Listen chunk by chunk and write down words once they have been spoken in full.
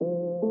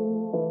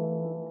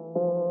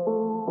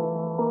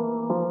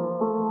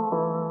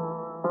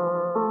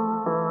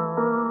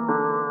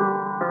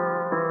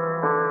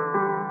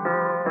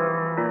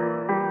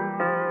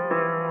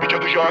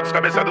Jogzz,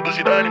 cabeçada do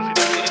girânio.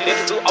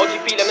 Dentro do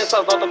áudio pilha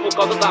nessas notas por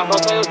causa das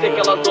notas, eu sei que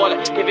elas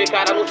olham. Quem vê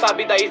cara não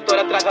sabe da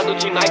história, trajado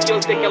de Nike,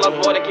 eu sei que elas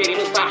olham.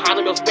 Querendo sarrar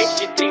nos meus pentes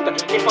de 30.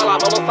 Quem fala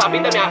mal não sabe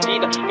da minha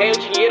vida. Ganho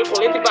dinheiro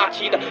com letra e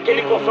batida. Quem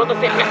me confronta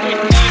sempre é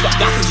suicida.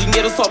 Gasto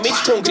dinheiro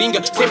somente com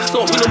gringa, sempre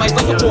sorrindo, mas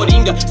não sou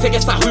coringa. Sei que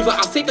essa ruiva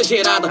aceita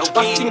gerada.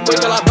 Passo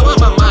 50, ela dá uma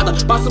mamada.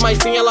 Passo mais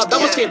 100, ela dá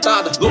uma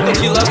sentada. Louca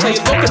de lança e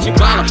louca de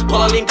bala.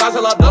 Cola lá em casa,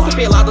 ela dança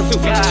pelada. Se o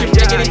Vity te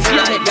pega, ele te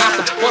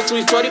arregaça. Posto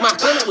story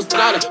marcando a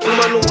Austrália,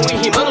 fumando um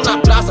e rimando na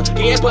praça.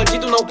 Quem é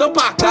bandido não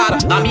tampa a cara.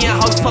 Na minha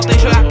house só tem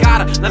joia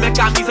cara. Na minha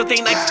camisa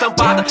tem Nike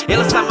estampada.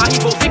 Ela se amarra e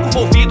envolver com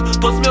envolvido.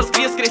 Todos meus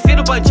crias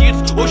cresceram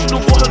bandidos. Hoje no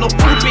morro eu não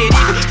pulo perigo.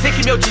 Sei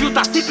que meu tio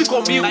tá sempre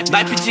comigo.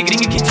 Naipe de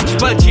gringo e kit de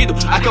bandido.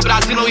 Aqui é o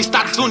Brasil, não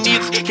Estados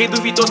Unidos. Quem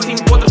duvidou se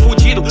encontra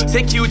fudido.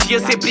 Sei que o dia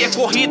sempre é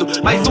corrido,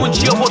 mas um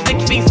dia eu vou ter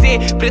que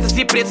vencer. Pretas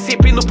e pretos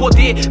sempre no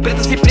poder.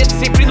 Pretas e pretos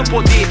sempre no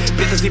poder.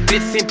 Pretas e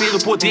pretos sempre no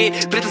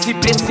poder. Pretas e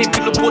pretos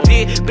sempre no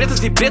poder.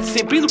 Pretas e pretos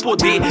sempre no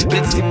poder.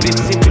 Pretas e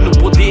pretos sempre no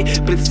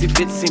poder. Pretas e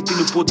pretos sempre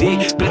no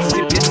poder. Pretas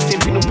e pretos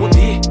sempre no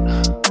poder.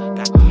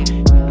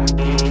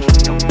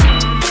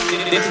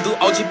 Dentro do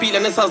áudio pilha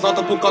nessas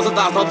notas por causa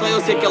das notas,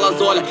 eu sei que elas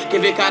olham. Quem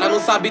vê cara não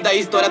sabe da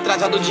história,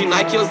 trajado de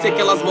Nike, eu sei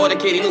que elas molham.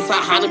 Querendo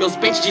sarrar nos meus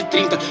pentes de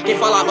 30. Quem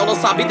fala mal não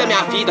sabe da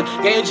minha vida.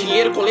 Ganho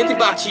dinheiro com letra e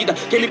batida.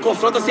 Quem me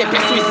confronta sempre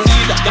é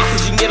suicida.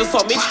 Gasto dinheiro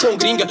somente com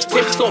gringa,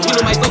 sempre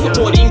sorrindo, mas não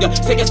sou coringa.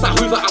 Sei que essa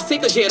ruiva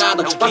aceita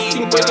gerada. Passo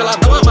 50, ela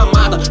dá uma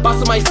mamada.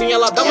 Passo mais 100,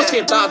 ela dá uma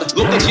sentada.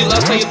 Louca de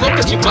lança e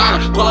louca de bala.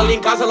 Cola lá em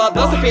casa, ela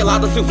dança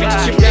pelada. Se o Vity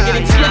te pega,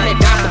 ele te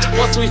arregaça.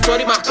 Posto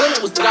story marcando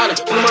a Austrália,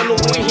 fumando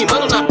um e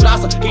rimando na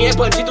praça. Quem é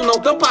bandido não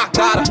tampa a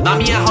cara. Na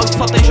minha house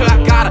só tem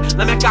joia cara.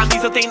 Na minha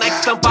camisa tem Nike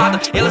estampada.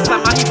 Ela se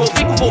amarra e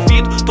envolver com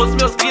envolvido. Todos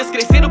meus crias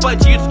cresceram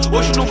bandidos.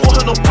 Hoje no morro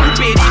eu não pulo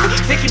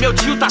perigo. Sei que meu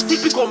tio tá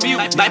sempre comigo.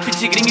 Naipe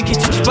de gringo e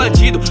kit de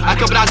bandido.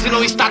 Aqui é o Brasil,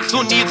 não Estados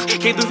Unidos.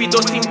 Quem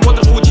duvidou se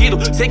encontra fudido.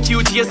 Sei que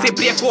o dia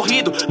sempre é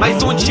corrido,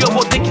 mas um dia eu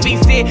vou ter que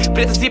vencer.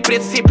 Pretas e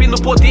pretos sempre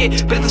no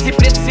poder. Pretas e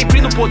pretos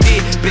sempre no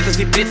poder. Pretas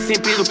e pretos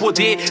sempre no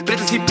poder.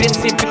 Pretas e pretos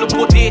sempre no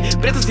poder.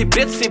 Pretas e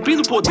pretos sempre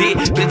no poder.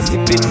 Pretas e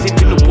pretos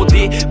sempre no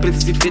poder.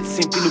 Pretas e pretos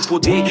sempre no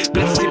poder.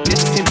 Pretas e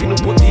pretos sempre no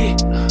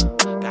poder.